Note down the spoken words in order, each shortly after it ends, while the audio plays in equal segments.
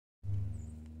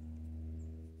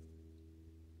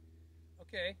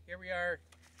Okay, here we are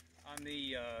on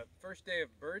the first day of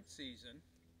bird season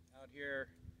out here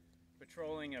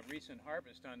patrolling a recent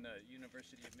harvest on the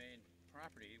University of Maine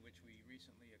property, which we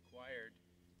recently acquired.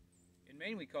 In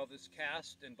Maine we call this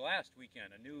Cast and Blast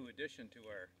Weekend, a new addition to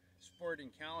our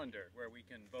sporting calendar where we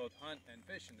can both hunt and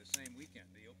fish in the same weekend.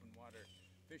 The open water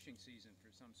fishing season for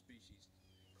some species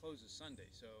closes Sunday,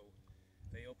 so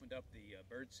they opened up the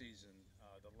bird season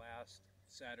the last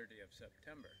Saturday of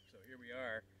September. So here we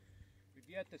are. We've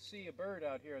yet to see a bird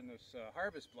out here in this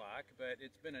harvest block, but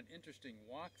it's been an interesting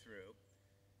walkthrough.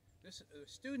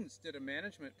 Students did a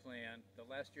management plan the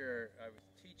last year I was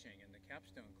teaching in the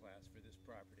capstone class for this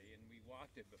property, and we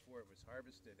walked it before it was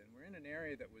harvested. And we're in an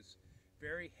area that was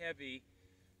very heavy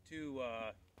to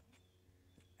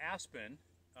aspen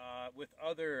with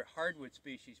other hardwood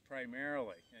species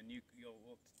primarily, and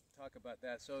we'll talk about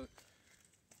that. So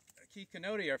Keith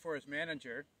Canody, our forest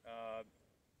manager,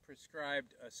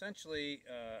 prescribed essentially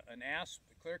an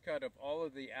clear cut of all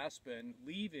of the aspen,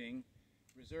 leaving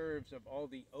reserves of all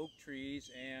the oak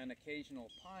trees and occasional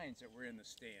pines that were in the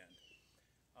stand.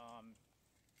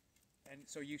 And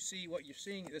so you see what you're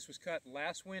seeing, this was cut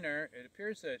last winter. It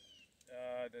appears that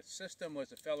the system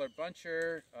was a feller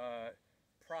buncher,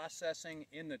 processing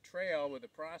in the trail with a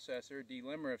processor,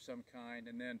 delimber of some kind,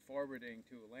 and then forwarding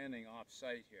to a landing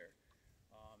off-site here.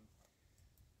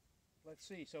 Let's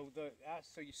see, so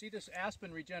you see this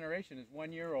aspen regeneration is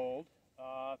 1 year old.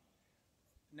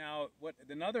 Now,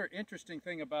 another interesting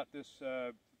thing about this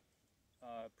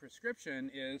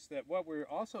prescription is that what we're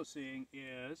also seeing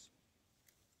is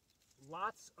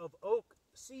lots of oak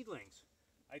seedlings.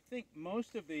 I think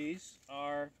most of these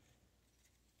are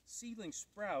seedling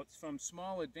sprouts from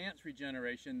small advanced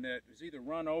regeneration that was either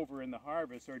run over in the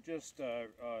harvest or just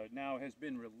now has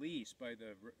been released by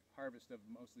the harvest of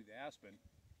mostly the aspen.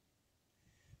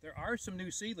 There are some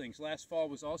new seedlings. Last fall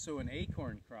was also an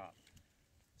acorn crop.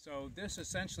 So this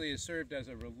essentially has served as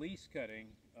a release cutting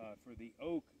for the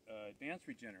oak advanced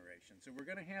regeneration. So we're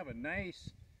going to have a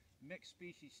nice mixed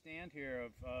species stand here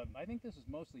of, I think this is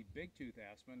mostly big-tooth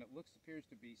aspen. It appears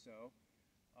to be so.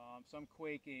 Some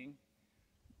quaking,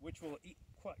 which will,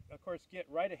 of course, get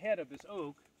right ahead of this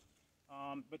oak.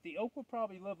 But the oak will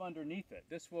probably live underneath it.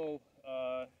 This will,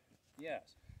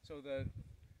 yes.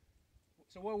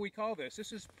 So what we call this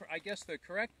is, I guess the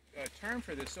correct term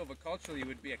for this silviculturally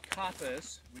would be a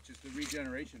coppice, which is the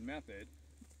regeneration method,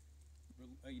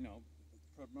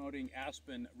 promoting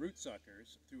aspen root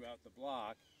suckers throughout the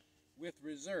block with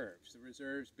reserves, the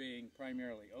reserves being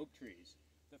primarily oak trees.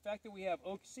 The fact that we have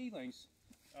oak seedlings,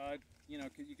 you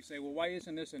could say, well, why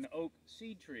isn't this an oak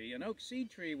seed tree? An oak seed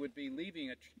tree would be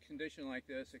leaving a condition like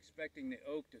this, expecting the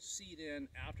oak to seed in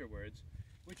afterwards,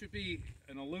 which would be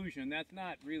an illusion. That's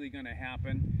not really going to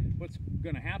happen. What's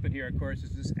going to happen here, of course, is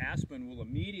this aspen will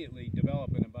immediately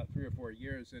develop in about 3 or 4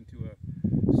 years into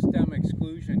a stem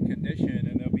exclusion condition,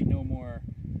 and there'll be no more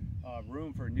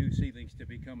room for new seedlings to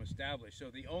become established. So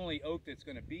the only oak that's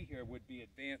going to be here would be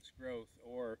advanced growth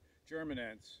or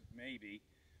germinants, maybe,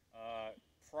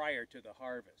 prior to the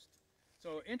harvest.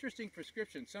 So interesting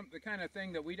prescription, the kind of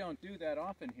thing that we don't do that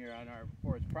often here on our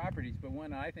forest properties, but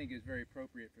one I think is very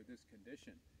appropriate for this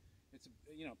condition. It's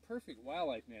perfect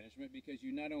wildlife management because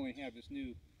you not only have this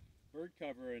new bird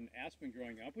cover and aspen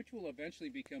growing up, which will eventually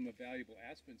become a valuable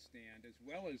aspen stand, as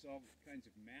well as all kinds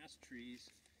of mass trees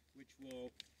which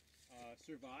will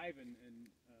survive and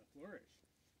flourish.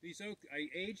 These I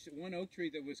aged one oak tree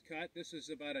that was cut. This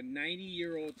is about a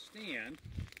 90-year-old stand,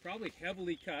 probably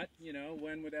heavily cut.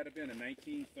 When would that have been? A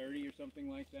 1930 or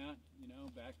something like that,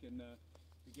 back in the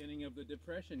beginning of the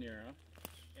Depression era.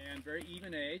 And very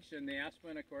even aged, and the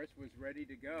aspen, of course, was ready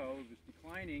to go. It was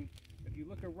declining. If you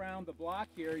look around the block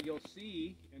here, you'll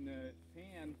see in the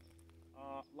pan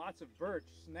lots of birch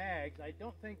snags. I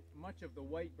don't think much of the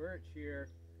white birch here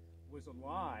was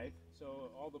alive,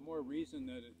 so all the more reason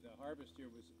that the harvest here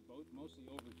was mostly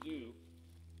overdue.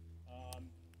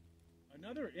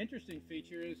 Another interesting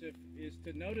feature is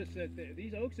to notice that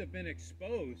these oaks have been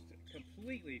exposed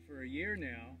completely for a year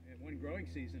now, at one growing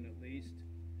season at least,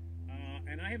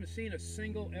 and I haven't seen a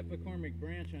single epicormic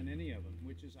branch on any of them,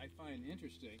 which I find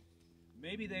interesting.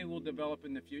 Maybe they will develop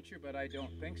in the future, but I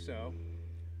don't think so.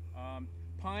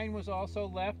 Pine was also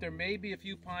left. There may be a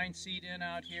few pine seed in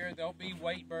out here. There'll be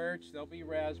white birch, there'll be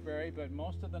raspberry, but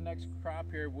most of the next crop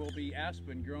here will be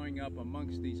aspen growing up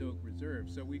amongst these oak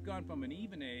reserves. So we've gone from an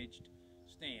even-aged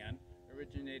stand,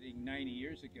 originating 90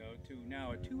 years ago, to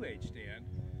now a 2-age stand,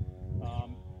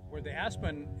 where the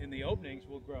aspen in the openings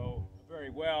will grow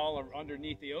very well or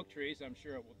underneath the oak trees. I'm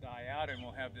sure it will die out, and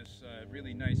we'll have this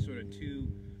really nice sort of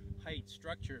 2-height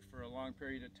structure for a long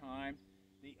period of time.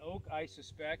 The oak, I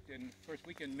suspect, and of course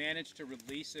we can manage to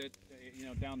release it, you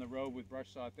know, down the road with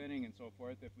brush saw thinning and so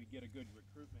forth if we get a good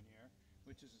recruitment here,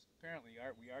 which is apparently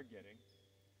we are getting.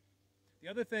 The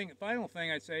other thing, final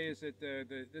thing I'd say is that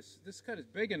this cut is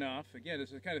big enough. Again, this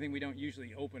is the kind of thing we don't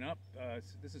usually open up.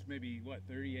 This is maybe, what,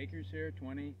 30 acres here,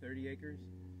 20, 30 acres?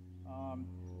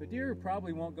 The deer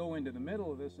probably won't go into the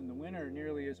middle of this in the winter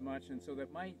nearly as much, and so that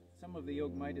some of the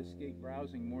oak might escape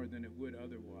browsing more than it would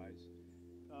otherwise.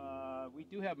 We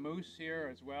do have moose here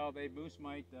as well. Moose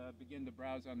might begin to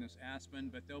browse on this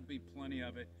aspen, but there'll be plenty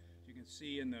of it. As you can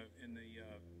see in the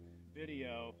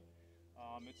video,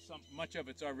 much of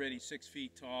it's already 6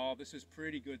 feet tall. This is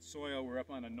pretty good soil. We're up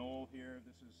on a knoll here.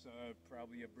 This is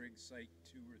probably a Briggs site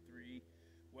 2 or 3,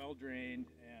 well drained,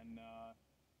 and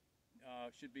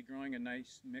should be growing a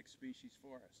nice mixed species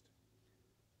forest.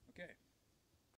 Okay.